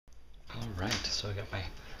Alright, so I got my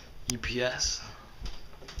UPS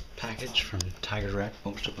package from Tiger Rec,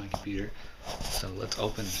 most of my computer. So let's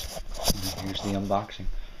open it. And here's the unboxing.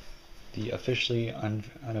 The officially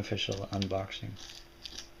unofficial unboxing.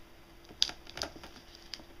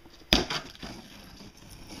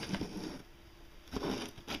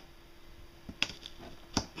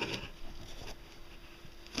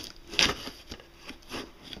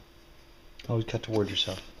 Always cut towards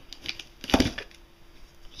yourself.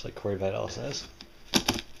 Just like Corey Vidal says.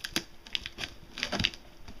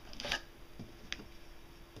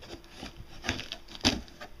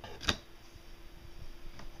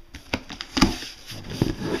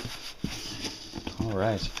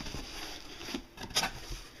 Alright.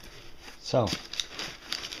 So,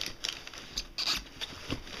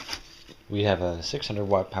 we have a 600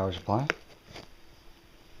 watt power supply.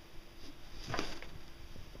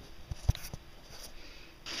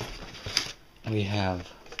 We have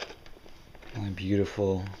my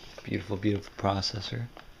beautiful, beautiful, beautiful processor.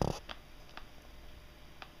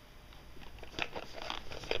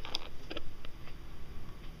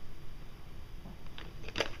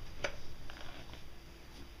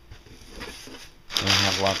 We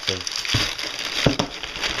have lots of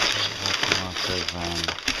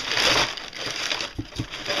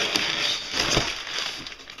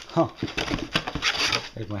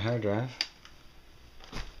there's my hard drive.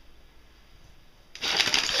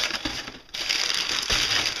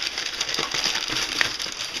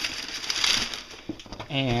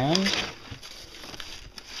 And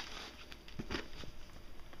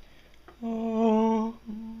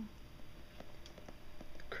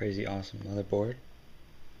crazy awesome motherboard.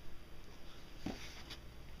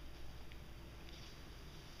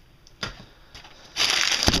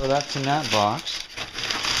 So that's in that box.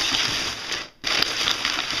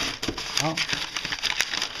 Oh.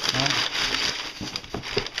 Oh.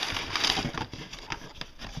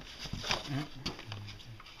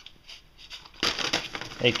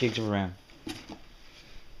 8 gigs of RAM.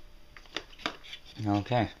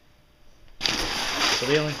 Okay. So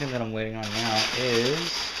the only thing that I'm waiting on now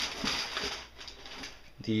is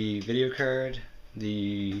the video card,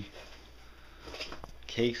 the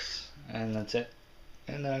case, and that's it.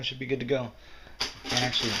 And then I should be good to go. I can't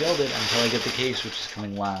actually build it until I get the case, which is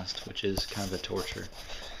coming last, which is kind of a torture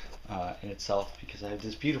in itself, because I have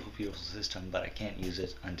this beautiful, beautiful system, but I can't use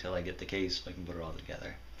it until I get the case so I can put it all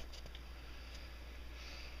together.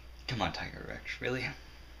 Come on, Tiger Rec, really?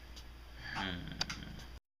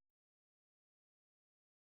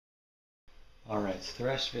 Alright, so the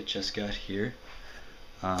rest of it just got here,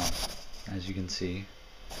 as you can see.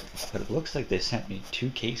 But it looks like they sent me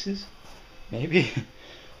 2 cases, maybe?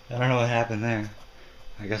 I don't know what happened there.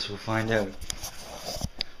 I guess we'll find out.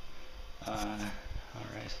 Alright.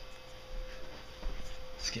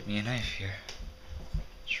 Let's get me a knife here.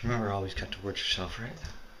 Just remember, always cut towards yourself, right?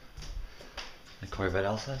 Like Corey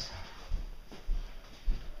Vidal says.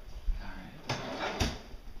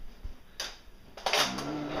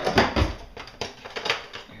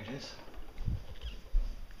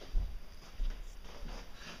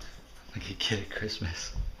 Like a kid at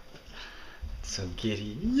Christmas. It's so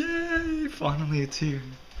giddy. Yay! Finally it's here.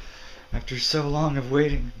 After so long of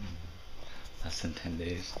waiting. Less than 10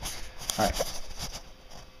 days. Alright.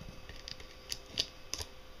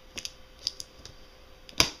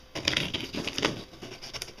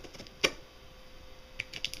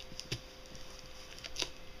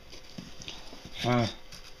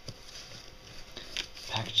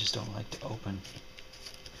 Packages don't like to open.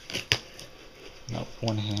 Nope,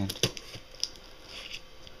 one hand.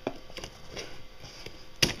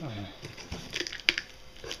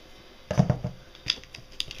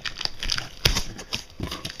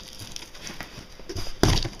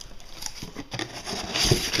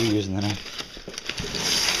 Who's using the knife?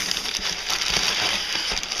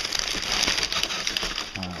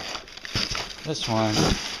 This one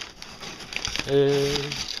is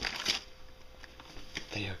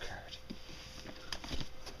video card.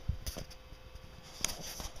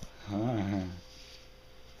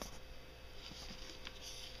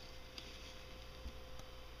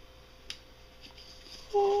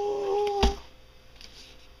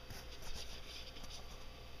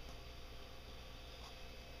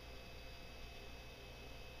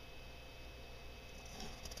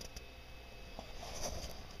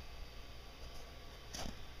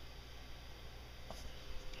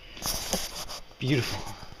 Beautiful.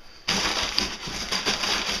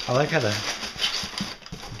 I like how the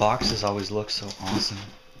boxes always look so awesome.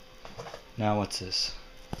 Now what's this?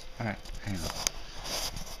 Alright, hang on.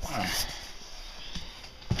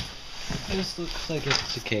 This looks like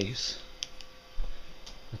it's a case.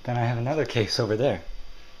 But then I have another case over there.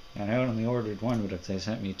 And I only ordered one, but if they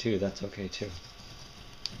sent me two, that's okay too.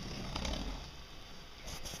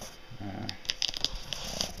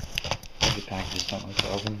 The packages don't like to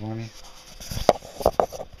open for me.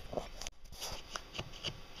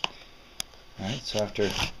 Alright, so after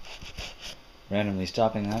randomly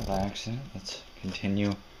stopping that by accident, let's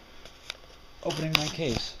continue opening my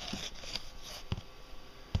case.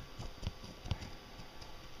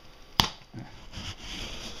 There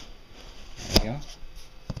you go.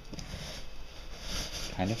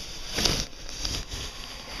 Kind of.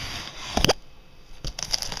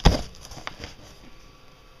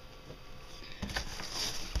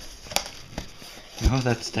 No,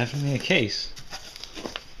 that's definitely a case.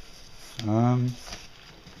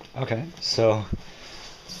 Okay, so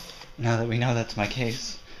now that we know that's my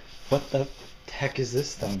case, what the heck is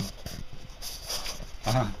this thing?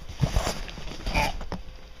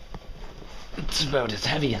 It's about as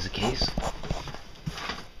heavy as a case.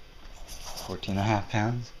 14.5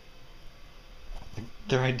 pounds.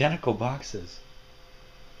 They're identical boxes.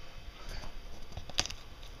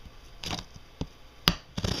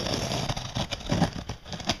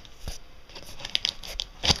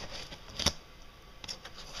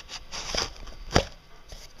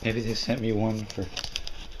 Maybe they sent me one for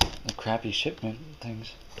the crappy shipment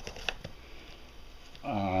things.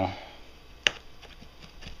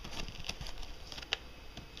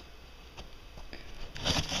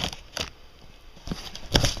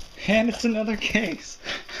 And it's another case.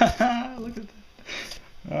 Look at that.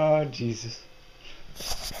 Oh, Jesus.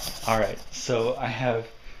 Alright, so I have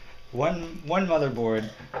one motherboard,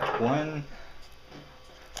 one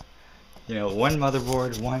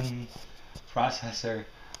motherboard, one processor,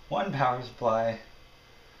 one power supply,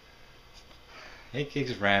 8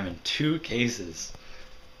 gigs of RAM, and 2 cases.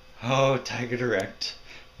 Oh, Tiger Direct,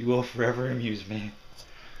 you will forever amuse me.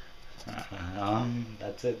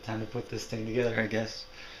 That's it. Time to put this thing together, I guess.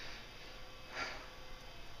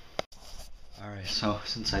 Alright, so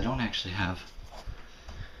since I don't actually have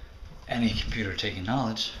any computer taking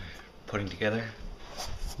knowledge putting together,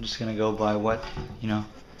 I'm just gonna go by what,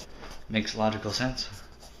 makes logical sense.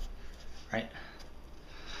 Right?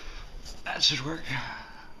 That should work.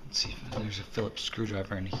 Let's see if there's a Phillips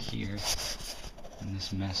screwdriver in here, in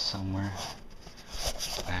this mess somewhere.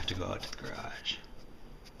 I have to go out to the garage.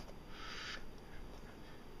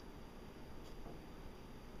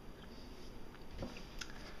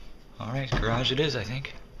 Alright, garage it is, I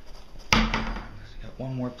think. Got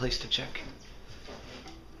one more place to check.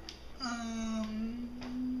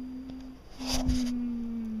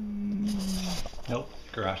 Nope,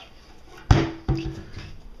 garage.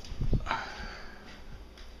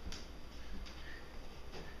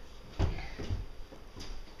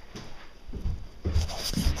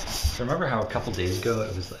 So remember how a couple days ago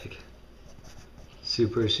it was like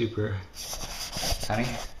super sunny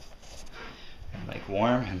and like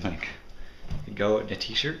warm and like you go in a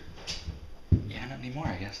t-shirt? Yeah, not anymore,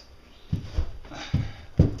 I guess.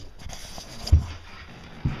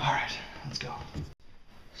 Alright, let's go.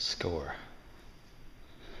 Score.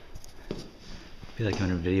 I feel like I'm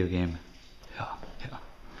in a video game.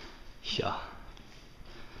 Yeah.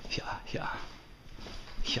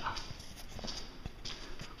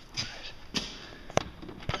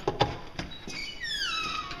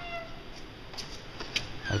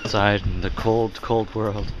 Outside in the cold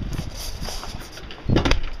world.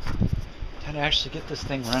 Time to actually get this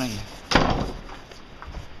thing running.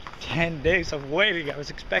 10 days of waiting. I was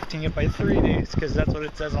expecting it by 3 days because that's what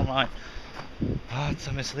it says online. Oh, it's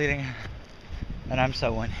so misleading. And I'm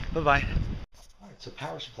so one. Bye-bye. Alright, so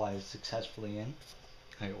power supply is successfully in.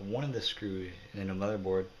 I got one of the screws in a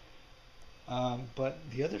motherboard. But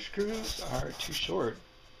the other screws are too short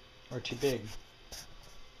or too big.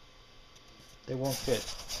 They won't fit.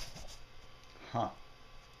 Huh.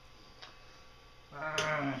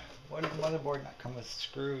 Why did the motherboard not come with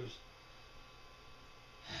screws?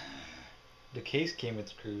 The case came with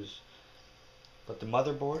screws, but the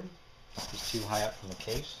motherboard is too high up from the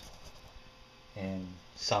case. In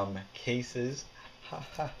some cases,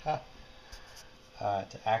 to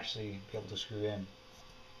actually be able to screw in.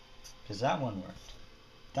 Because that one worked.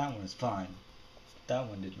 That one is fine. That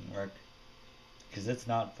one didn't work. Because it's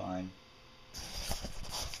not fine.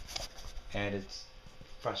 And it's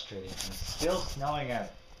frustrating. And it's still snowing out.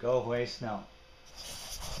 Go away, snow.